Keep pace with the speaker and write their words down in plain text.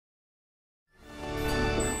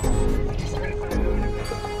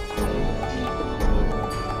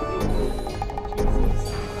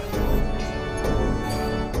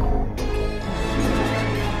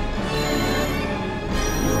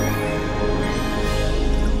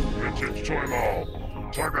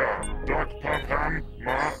Toymal. Taga, Doc Papam,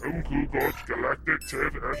 Ma Uncle God Galactic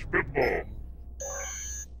Ted Ash Bibbo.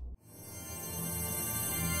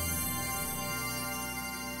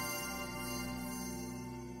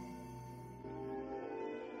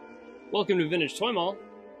 Welcome to Vintage Toy Mall.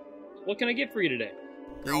 What can I get for you today?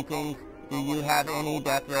 Greetings. Do you have any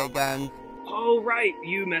death ray guns? Oh, right.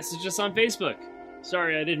 You messaged us on Facebook.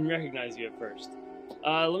 Sorry, I didn't recognize you at first.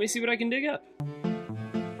 Let me see what I can dig up.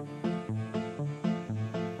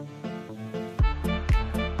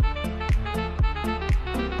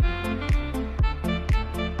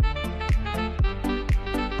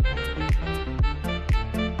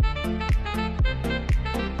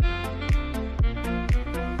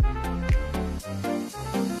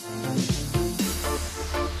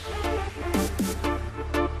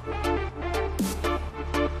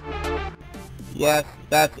 Yes,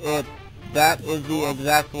 that's it. That is the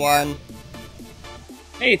exact one.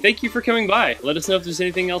 Hey, thank you for coming by. Let us know if there's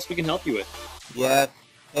anything else we can help you with. Yes,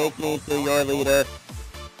 take me to your leader.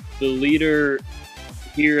 The leader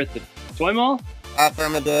here at the Toy Mall?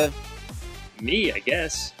 Affirmative. Me, I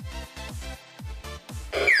guess.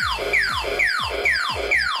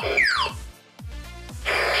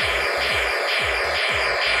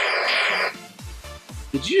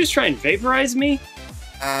 Did you just try and vaporize me?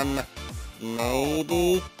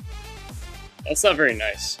 Maybe? That's not very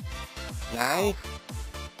nice. Nice?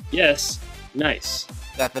 Yes, nice.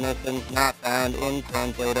 Definition not found in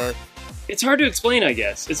translator. It's hard to explain, I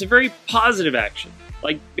guess. It's a very positive action.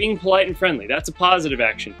 Like being polite and friendly, that's a positive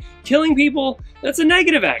action. Killing people, that's a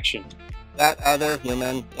negative action. That other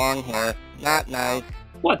human, long hair, not nice.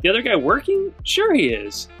 What, the other guy working? Sure he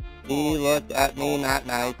is. He looked at me, not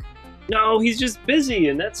nice. No, he's just busy,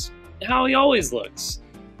 and that's how he always looks.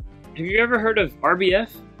 Have you ever heard of RBF?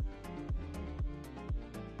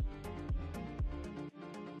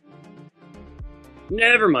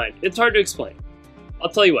 Never mind, it's hard to explain. I'll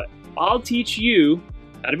tell you what, I'll teach you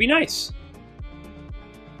how to be nice.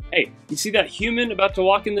 Hey, you see that human about to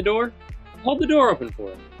walk in the door? Hold the door open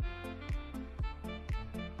for him.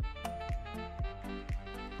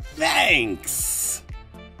 Thanks!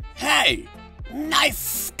 Hey,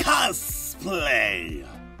 nice cosplay!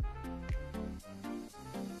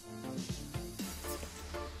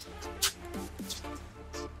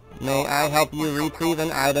 May I help you retrieve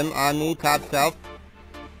an item on the top shelf?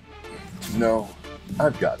 No,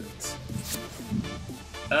 I've got it.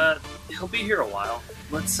 He'll be here a while.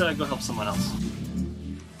 Let's go help someone else.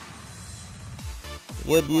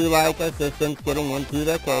 Would you like assistance getting into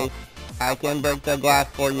the case? I can break the glass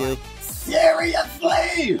for you.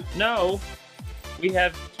 Seriously? No, we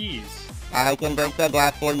have keys. I can break the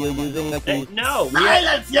glass for you using the key. No,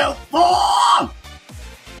 Silence, you fool!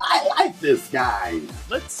 I like this guy.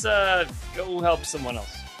 let's go help someone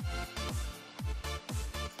else.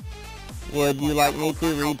 Would you like me to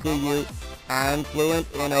read to you? I'm fluent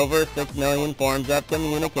in over 6 million forms of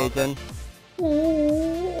communication.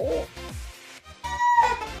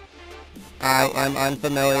 I am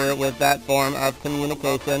unfamiliar with that form of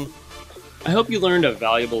communication. I hope you learned a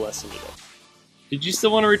valuable lesson today. Did you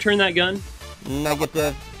still want to return that gun?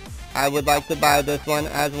 Negative. I would like to buy this one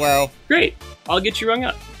as well. Great, I'll get you rung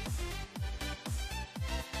up.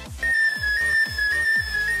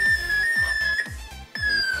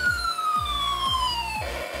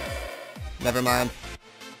 Never mind.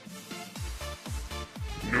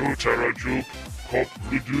 No Tarajuk, Kop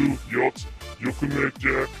Vidu, Yot,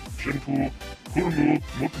 Yukumegek, Jinpu, Kurmu,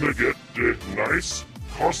 Mutmeget, De Nice,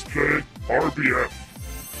 Cosplay, RBF.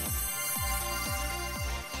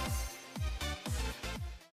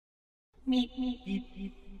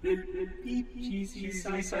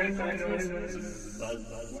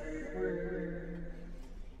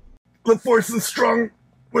 The force is strong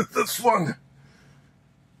with this one.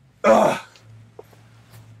 Ah.